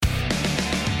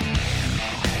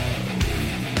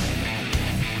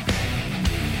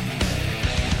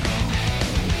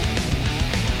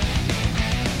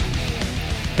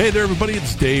Hey there, everybody.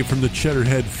 It's Dave from the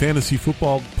Cheddarhead Fantasy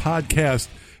Football Podcast.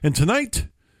 And tonight,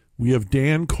 we have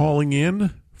Dan calling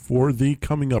in for the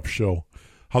Coming Up Show.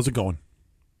 How's it going?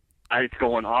 It's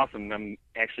going awesome. I'm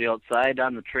actually outside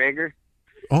on the Traeger.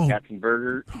 Oh, got some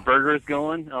burgers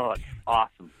going. Oh, it's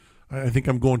awesome. I think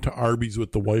I'm going to Arby's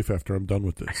with the wife after I'm done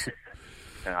with this.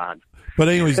 God. But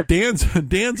anyways, Dan's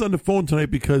on the phone tonight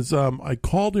because I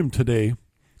called him today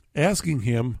asking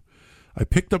him. I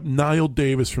picked up Niall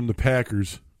Davis from the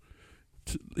Packers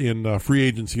in free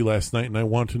agency last night, and I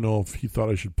want to know if he thought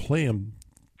I should play him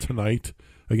tonight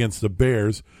against the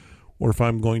Bears or if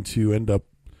I'm going to end up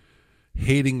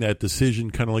hating that decision,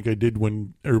 kind of like I did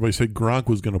when everybody said Gronk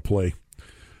was going to play.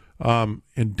 And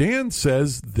Dan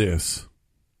says this.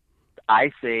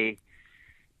 I say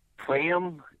play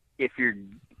him if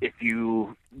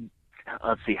you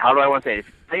let's see, how do I want to say it?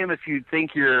 Play him if you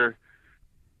think you're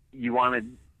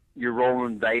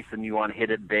rolling dice and you want to hit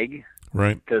it big.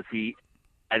 Right. Because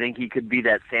I think he could be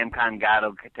that Sam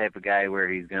Gatto type of guy where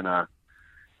he's gonna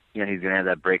have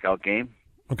that breakout game.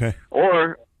 Okay.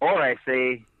 Or I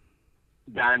say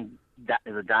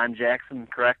is it Don Jackson,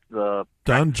 correct?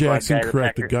 Don Jackson,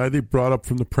 correct. The guy they brought up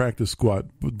from the practice squad.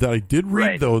 That I did read,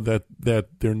 right, though, that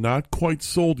they're not quite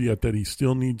sold yet, that he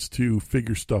still needs to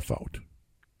figure stuff out.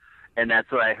 And that's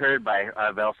what I heard.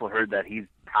 I've also heard that he's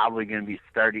probably going to be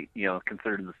starting,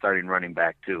 considered the starting running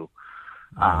back too.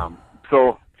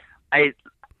 So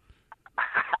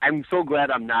I'm so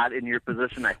glad I'm not in your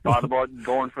position. I thought about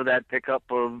going for that pickup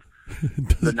of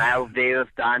the Niall Davis,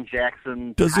 Don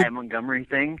Jackson, Ty Montgomery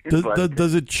thing.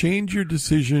 Does it change your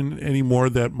decision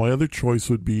anymore that my other choice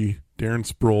would be Darren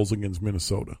Sproles against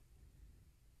Minnesota?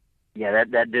 Yeah,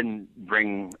 that didn't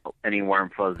bring any warm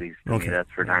fuzzies to me,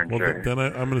 that's for darn sure. Then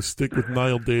I'm going to stick with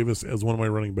Niall Davis as one of my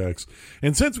running backs.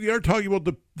 And since we are talking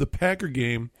about the Packer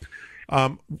game,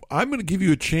 I'm going to give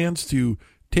you a chance to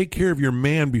take care of your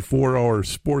man before our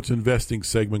sports investing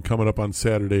segment coming up on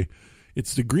Saturday.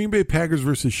 It's the Green Bay Packers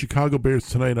versus Chicago Bears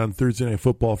tonight on Thursday Night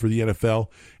Football for the NFL.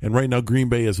 And right now, Green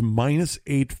Bay is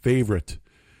 -8 favorite.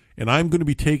 And I'm going to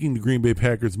be taking the Green Bay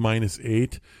Packers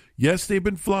 -8. Yes, they've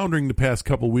been floundering the past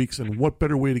couple weeks, and what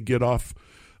better way to get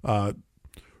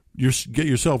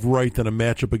yourself right than a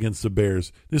matchup against the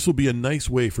Bears. This will be a nice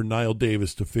way for Niall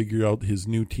Davis to figure out his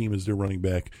new team as their running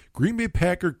back. Green Bay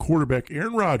Packer quarterback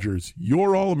Aaron Rodgers,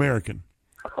 your All-American,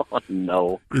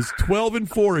 no, is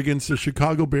 12-4 against the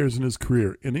Chicago Bears in his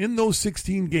career. And in those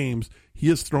 16 games, he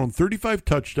has thrown 35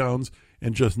 touchdowns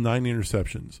and just 9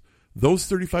 interceptions. Those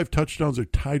 35 touchdowns are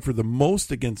tied for the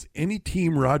most against any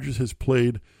team Rodgers has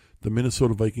played, the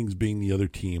Minnesota Vikings being the other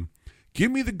team. Give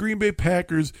me the Green Bay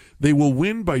Packers. They will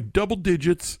win by double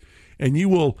digits, and you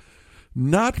will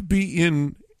not be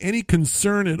in any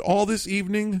concern at all this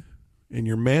evening, and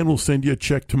your man will send you a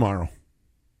check tomorrow.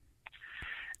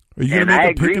 Are you going to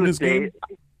make a pick in this game?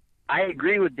 I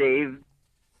agree with Dave.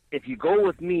 If you go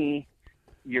with me,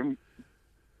 we'll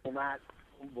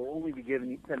only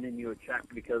be sending you a check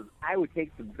because I would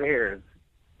take the Bears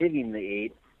getting the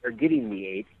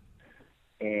 8,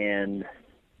 and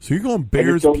so you're going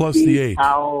Bears plus the 8.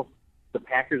 How the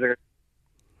Packers are,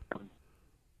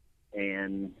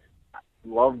 and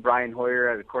love Brian Hoyer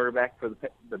as a quarterback for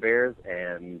the Bears,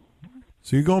 and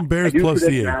so you're going Bears plus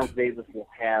the 8. Niall Davis will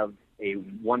have a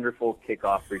wonderful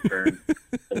kickoff return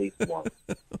at least once.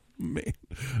 Man.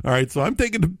 All right, so I'm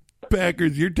taking the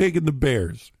Packers. You're taking the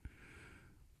Bears.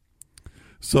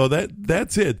 So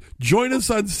that's it. Join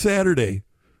us on Saturday,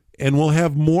 and we'll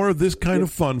have more of this kind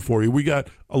of fun for you. We got,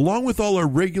 along with all our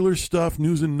regular stuff,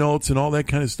 news and notes and all that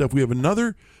kind of stuff, we have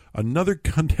another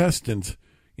contestant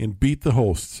in Beat the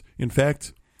Hosts. In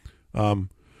fact,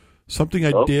 something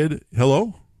I did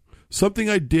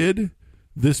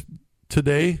this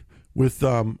today with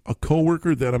a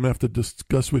coworker that I'm going to have to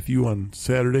discuss with you on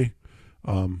Saturday.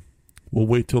 We'll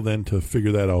wait till then to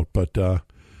figure that out. But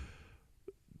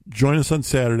join us on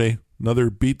Saturday, another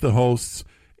Beat the Hosts,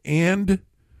 and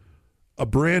a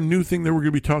brand new thing that we're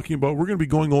going to be talking about. We're going to be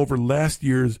going over last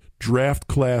year's draft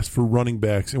class for running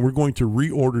backs, and we're going to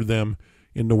reorder them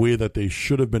in the way that they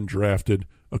should have been drafted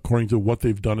according to what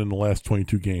they've done in the last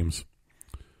 22 games.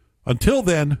 Until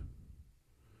then,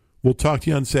 we'll talk to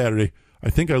you on Saturday. I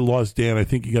think I lost Dan. I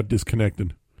think he got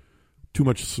disconnected. Too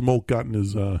much smoke got in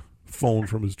his phone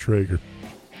from his Traeger.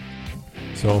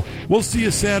 So we'll see you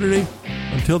Saturday.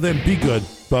 Until then, be good.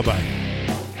 Bye-bye.